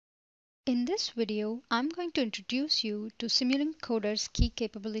In this video, I'm going to introduce you to Simulink Coder's key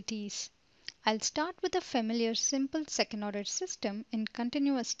capabilities. I'll start with a familiar simple second-order system in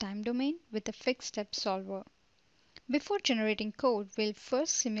continuous time domain with a fixed step solver. Before generating code, we'll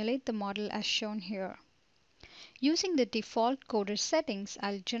first simulate the model as shown here. Using the default coder settings,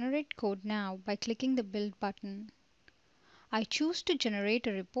 I'll generate code now by clicking the Build button. I choose to generate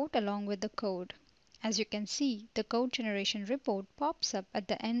a report along with the code. As you can see, the code generation report pops up at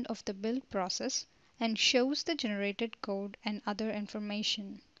the end of the build process and shows the generated code and other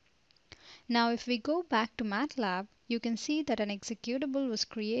information. Now if we go back to MATLAB, you can see that an executable was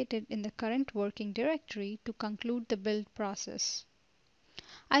created in the current working directory to conclude the build process.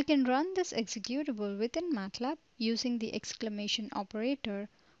 I can run this executable within MATLAB using the exclamation operator,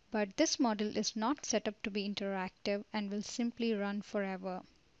 but this model is not set up to be interactive and will simply run forever.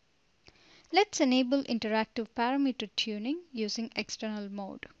 Let's enable interactive parameter tuning using external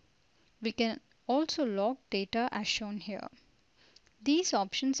mode. We can also log data as shown here. These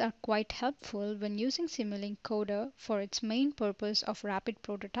options are quite helpful when using Simulink Coder for its main purpose of rapid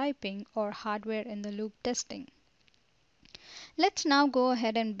prototyping or hardware in the loop testing. Let's now go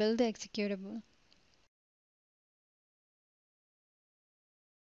ahead and build the executable.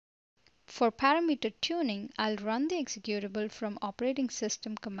 For parameter tuning, I'll run the executable from Operating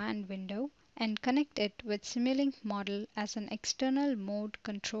System command window and connect it with Simulink model as an external mode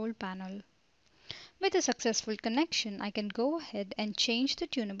control panel. With a successful connection, I can go ahead and change the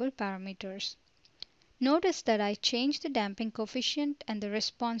tunable parameters. Notice that I changed the damping coefficient and the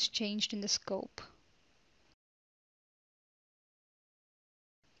response changed in the scope.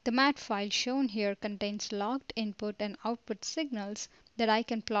 The mat file shown here contains logged input and output signals that I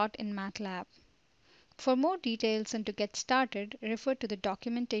can plot in MATLAB. For more details and to get started, refer to the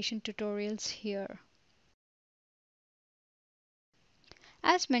documentation tutorials here.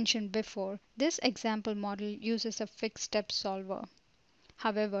 As mentioned before, this example model uses a fixed step solver.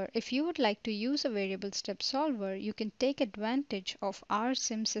 However, if you would like to use a variable step solver, you can take advantage of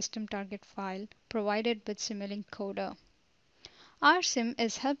RSIM system target file provided with Simulink Coder. RSIM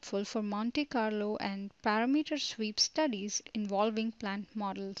is helpful for Monte Carlo and parameter sweep studies involving plant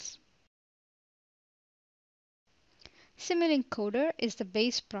models. Simulink Coder is the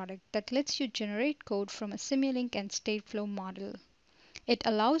base product that lets you generate code from a Simulink and Stateflow model. It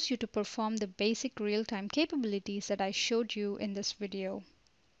allows you to perform the basic real-time capabilities that I showed you in this video.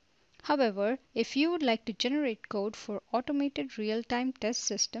 However, if you would like to generate code for automated real-time test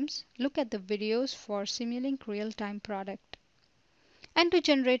systems, look at the videos for Simulink real-time product. And to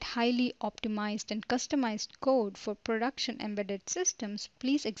generate highly optimized and customized code for production embedded systems,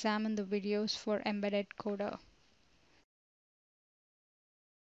 please examine the videos for Embedded Coder.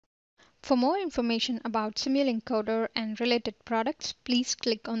 For more information about Simulink Coder and related products, please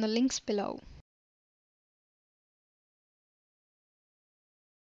click on the links below.